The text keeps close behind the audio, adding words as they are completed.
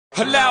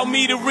Allow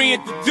me to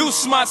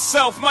reintroduce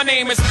myself. My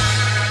name is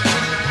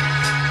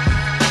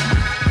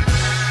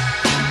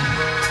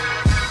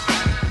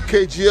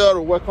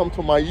KGL. Welcome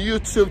to my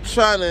YouTube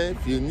channel.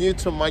 If you're new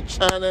to my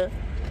channel,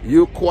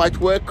 you're quite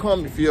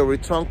welcome. If you're a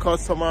return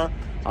customer,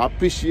 I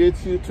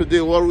appreciate you. Today,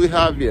 what we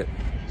have here,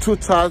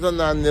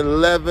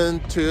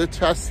 2011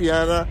 Toyota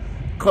Sienna.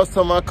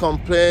 Customer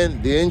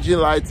complaint, the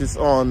engine light is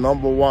on,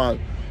 number one.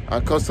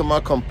 And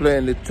customer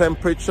complaint, the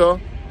temperature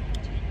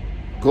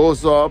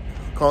goes up,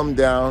 come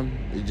down.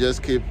 You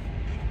just keep,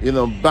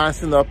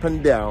 bouncing up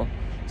and down.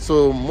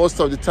 So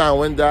most of the time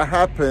when that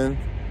happens,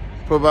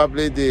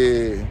 probably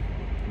the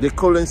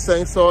coolant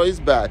sensor is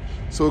bad.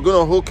 So we're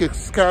gonna hook a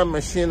scan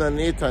machine on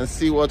it and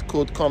see what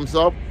code comes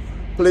up.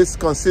 Please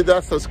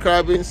consider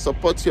subscribing,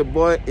 support your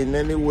boy in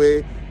any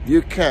way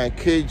you can.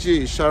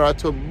 KG, shout out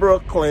to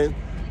Brooklyn.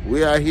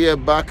 We are here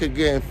back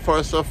again,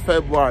 1st of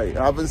February,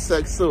 having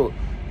sex so.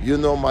 You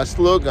know my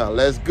slogan,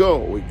 let's go.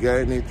 We're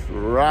getting it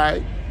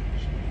right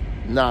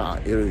now.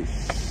 It is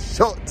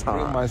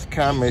showtime. Bring my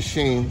scan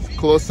machine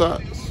closer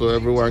so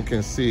everyone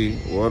can see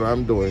what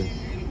I'm doing.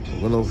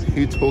 I'm gonna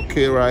hit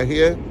OK right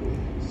here.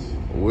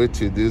 Wait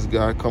till this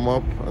guy come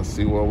up and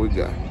see what we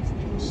got.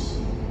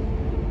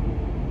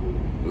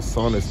 The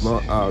sun is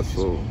not out,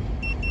 so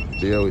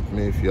bear with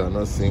me if you are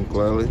not seeing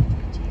clearly.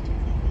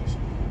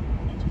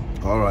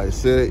 All right,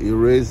 say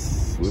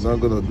erase. We're not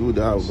gonna do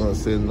that. We're gonna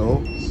say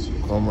no.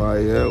 Come right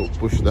here, we'll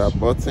push that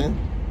button.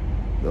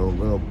 Then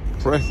we're gonna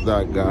press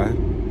that guy.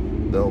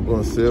 Then we're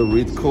gonna say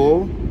read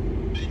code.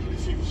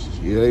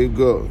 Here you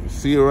go.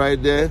 See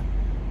right there?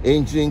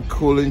 Engine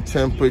cooling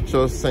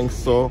temperature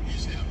sensor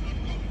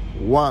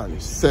 1.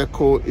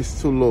 Circle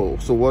is too low.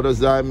 So what does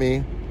that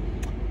mean?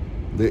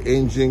 The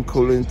engine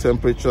cooling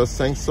temperature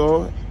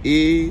sensor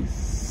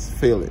is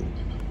failing.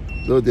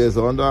 Though there's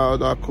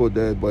another code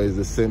there, but it's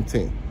the same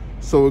thing.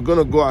 So we're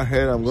gonna go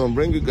ahead. I'm gonna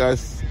bring you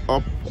guys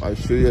up. I'll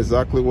show you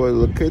exactly where it's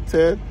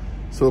located.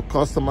 So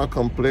customer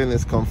complaint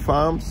is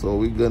confirmed. So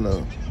we're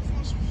gonna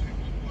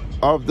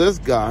off this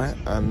guy,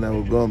 and then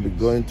we're gonna be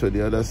going to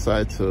the other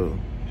side to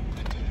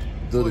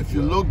do it. If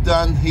you look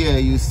down here,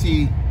 you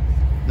see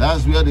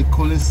that's where the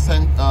cooling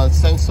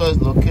sensor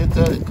is located.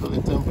 The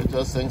cooling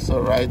temperature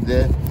sensor right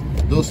there.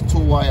 Those two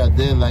wires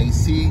there, like you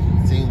see,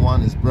 I think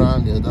one is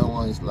brown, the other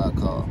one is like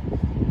a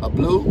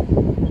blue.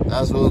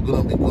 That's what we're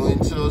gonna be going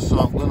to. So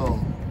I'm gonna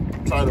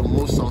try to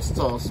move some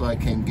stuff so I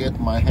can get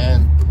my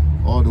hand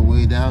all the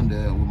way down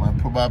there. We might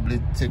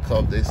probably take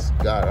off this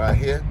guy right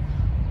here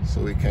so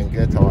we can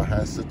get our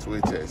hands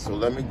situated. So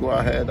let me go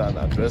ahead and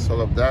address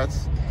all of that,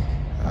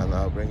 and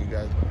I'll bring you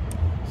guys back.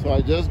 So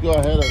I just go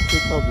ahead and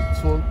take off the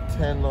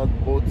 210-knot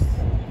bolt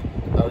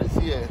that is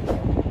here. I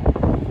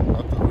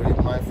have to be very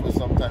mindful.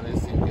 Sometimes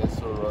this thing gets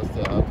so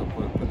rusty. I have to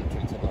put a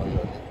penetrating oil on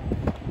it.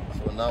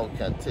 So now we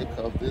can take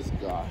off this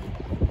guy.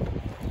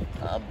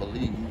 I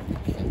believe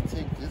we can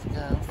take this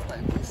guy off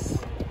like this.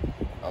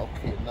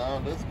 Okay, now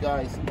this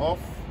guy is off.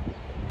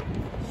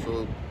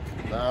 So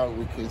now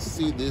we can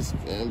see this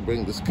and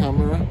bring this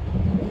camera.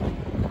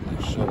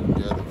 Make sure we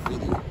get the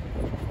video.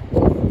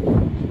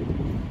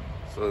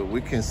 So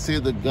we can see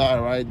the guy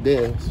right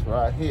there. It's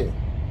right here.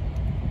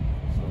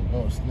 So we're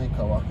going to sneak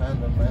our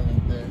hand around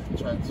in there.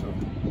 Try to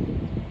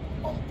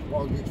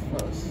unplug it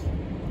first.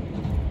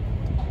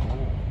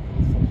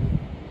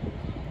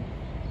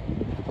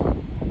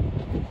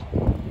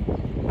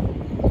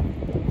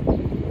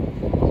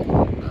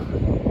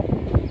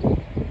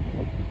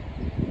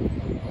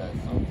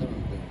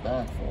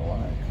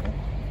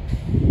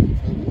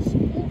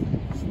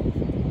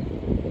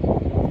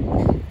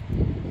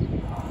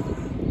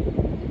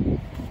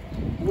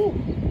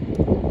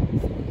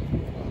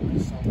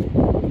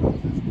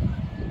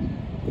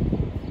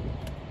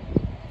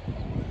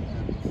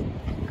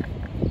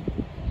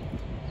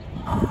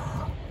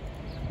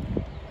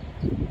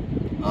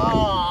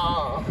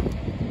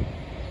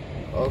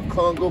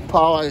 Congo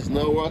power is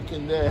not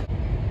working there.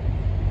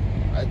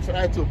 I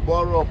tried to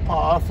borrow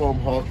power from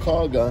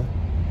Honkonga,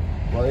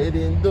 but it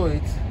didn't do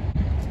it.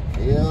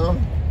 You know,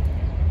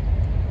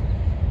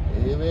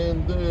 it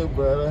didn't do it,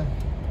 brother.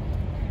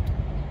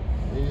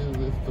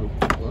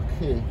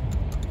 Okay,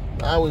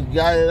 now we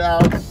got it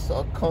out.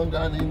 So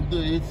Honkonga didn't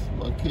do it,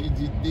 but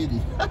KG did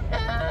it.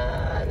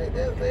 I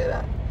didn't say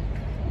that.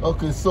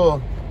 Okay,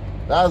 so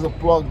that's a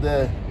plug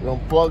there. You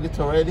unplug it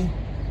already.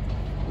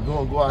 We're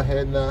gonna go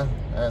ahead now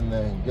and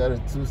then get a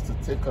tools to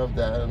take off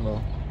that. I don't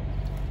know.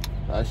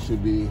 That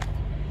should be.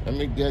 Let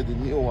me get the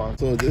new one.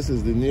 So this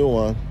is the new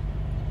one.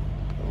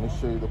 Let me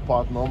show you the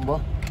part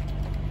number.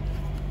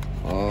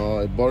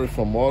 I bought it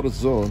from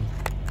AutoZone.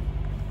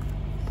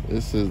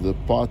 This is the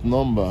part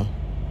number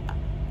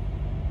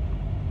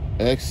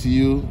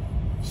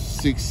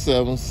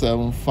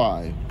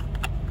XU6775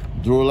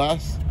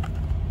 Drolas.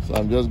 So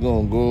I'm just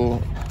gonna go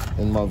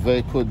in my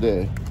vehicle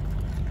there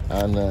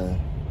and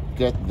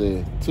get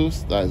the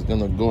tooth that is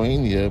gonna go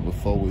in here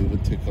before we even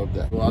take up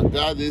that. So I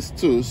got this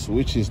tooth,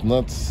 which is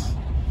not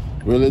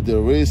really the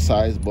real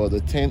size, but the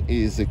thing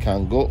is it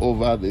can go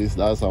over this.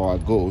 That's our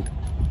goal,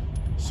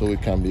 so we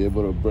can be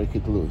able to break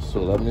it loose.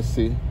 So let me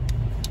see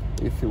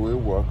if it will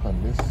work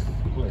on this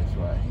place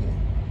right here.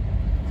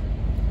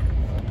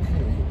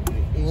 Okay,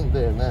 we're in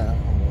there now.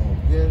 I'm gonna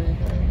get it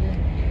right here.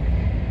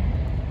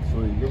 So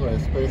you're gonna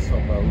expect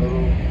some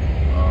little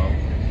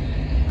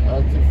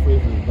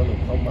antifreeze is gonna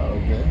come out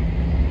of there.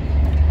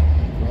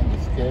 Don't be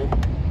scared.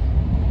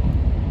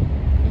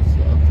 This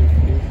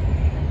antifreeze.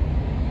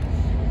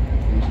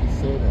 You can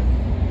say that.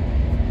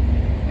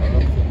 I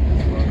don't think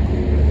this one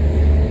is.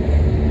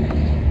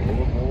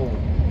 Oh.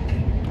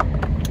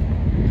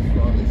 This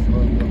one is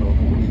not gonna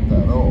hold it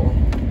at all.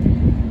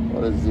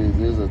 What is this?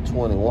 This is a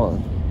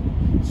 21.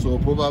 So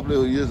probably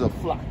we'll use a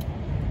flat.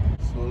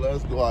 So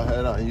let's go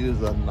ahead and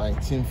use a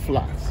 19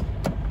 flat.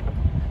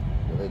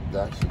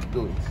 That should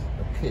do it.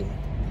 Okay,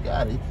 we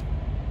got it.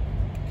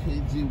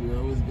 KG, we're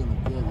always gonna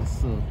get it.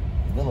 So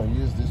we're gonna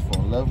use this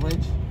for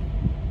leverage.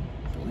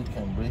 So we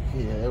can break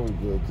here. There we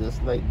go,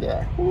 just like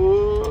that.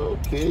 Woo,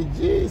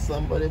 KG,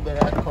 somebody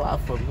better clap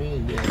for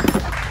me. Yeah. Okay,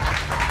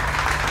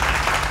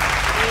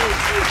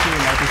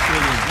 like I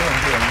said,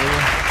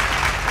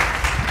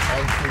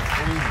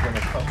 it's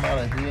gonna come out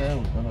of here.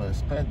 We're gonna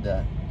expect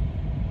that.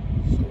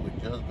 So we're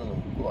just gonna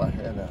go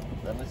ahead and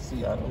let me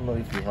see. I don't know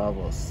if you have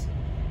us.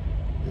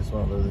 This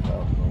one doesn't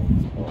have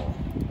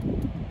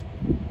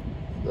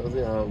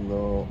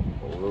no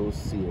row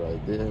C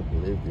right there. I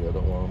believe the other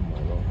one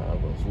might not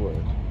have as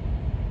well.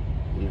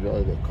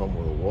 Usually they come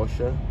with a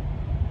washer.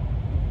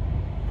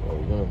 But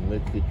we're gonna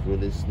make it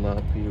really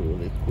snappy,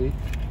 really quick.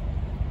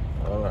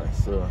 Alright,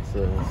 so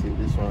see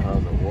this one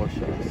has a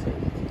washer. So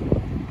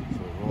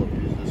we're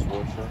gonna use this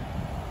washer.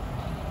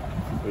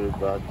 Put it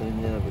back in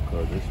here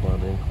because this one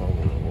didn't come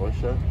with a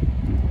washer.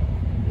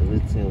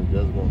 Everything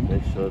we're just gonna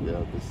make sure they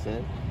are the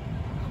same.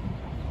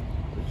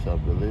 Which I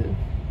believe.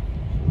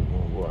 So we're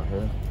gonna go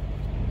ahead.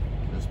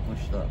 Just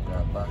push that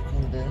guy back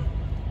in there.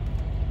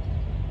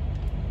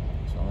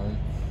 Turn it.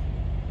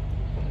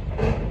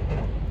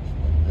 Just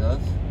like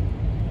that.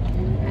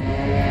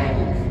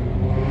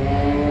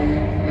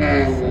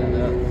 Say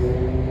that.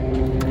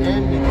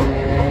 And we go.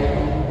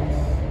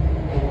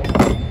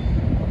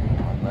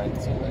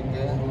 19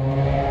 again.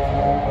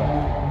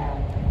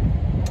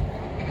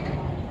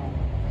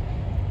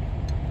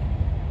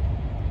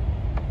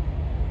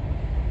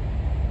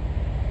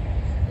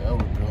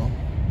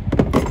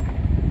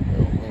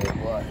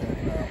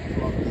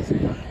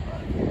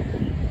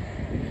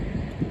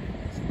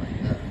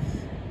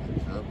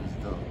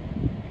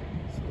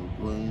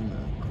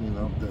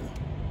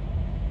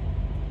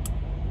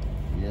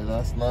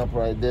 Snap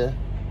right there.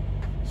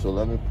 So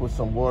let me put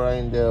some water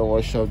in there,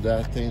 wash up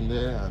that thing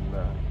there, and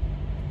I'm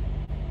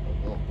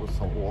gonna put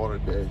some water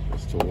there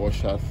just to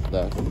wash out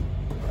that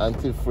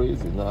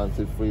antifreeze. You know,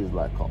 antifreeze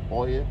like an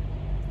oil.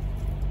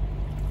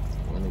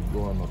 When you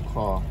go on the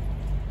car,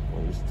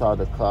 when you start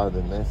the car,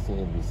 the next thing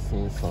you'll be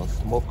seeing some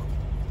smoke.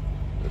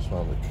 Just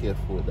want to be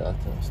careful with that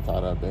and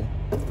start out there.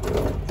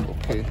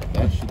 Okay,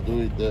 that should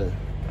do it there.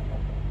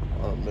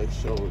 I'll make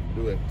sure we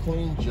do a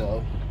clean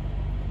job.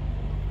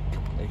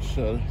 Make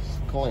sure it's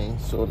clean.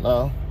 So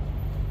now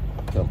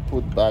I can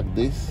put back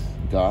this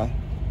guy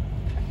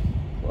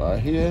right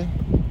here.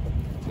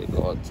 Take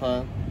our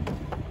time.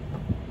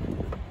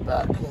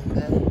 Back in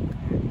there.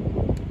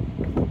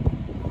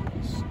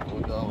 Just go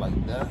down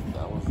like that.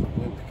 That was the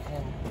way we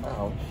came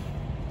out.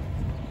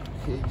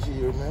 KG,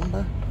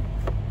 remember?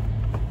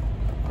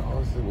 That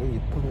was the way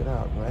you put it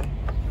out, right?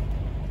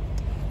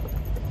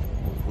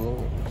 We'll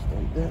go just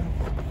like that.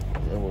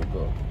 There we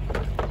go.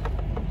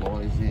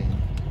 Boys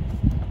in.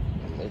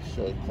 Make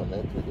sure it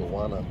connects with the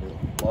one on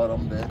the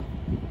bottom there.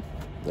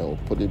 Then we'll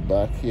put it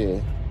back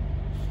here.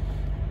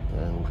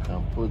 And we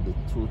can put the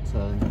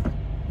 210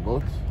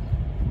 bolt.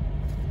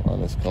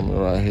 One is coming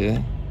right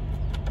here.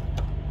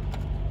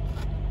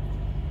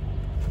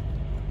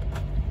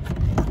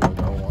 The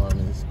other one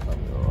is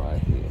coming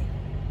right here.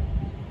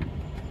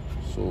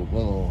 So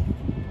we're gonna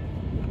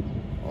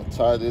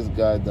untie this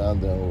guy down,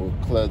 then we'll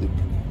clear the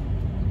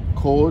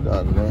code,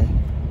 and then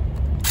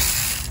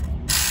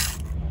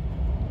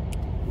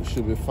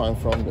should be fine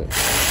from there.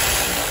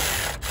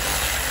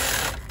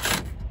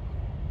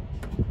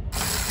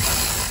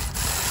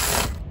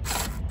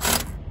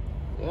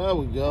 There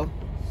we go.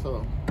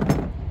 So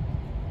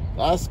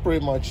that's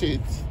pretty much it.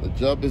 The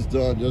job is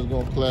done. Just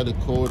gonna clear the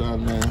code,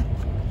 and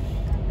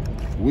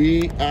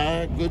we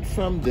are good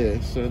from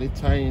there. So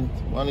anytime you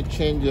want to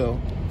change your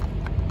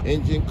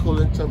engine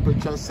coolant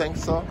temperature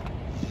sensor,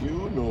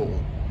 you know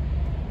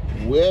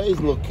where it's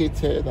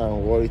located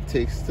and what it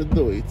takes to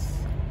do it.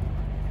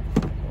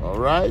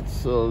 Alright,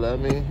 so let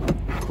me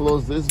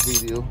close this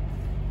video.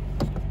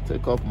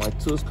 Take off my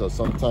tools, because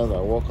sometimes I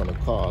walk on the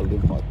car, I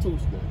leave my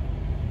tools there.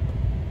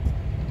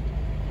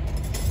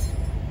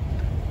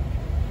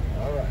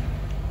 Alright.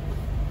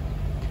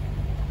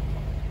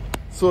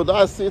 So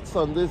that's it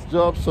on this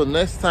job. So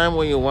next time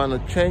when you want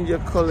to change your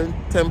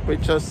coolant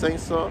temperature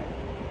sensor,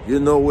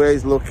 you know where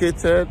it's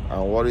located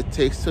and what it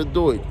takes to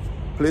do it.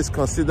 Please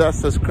consider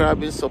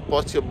subscribing,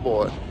 support your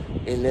boy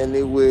in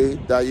any way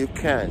that you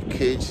can.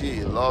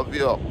 KG, love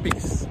you,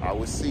 peace. I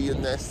will see you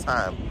next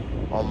time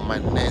on my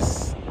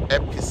next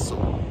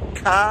episode.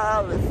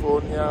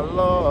 California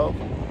love.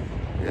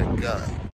 Yeah, God.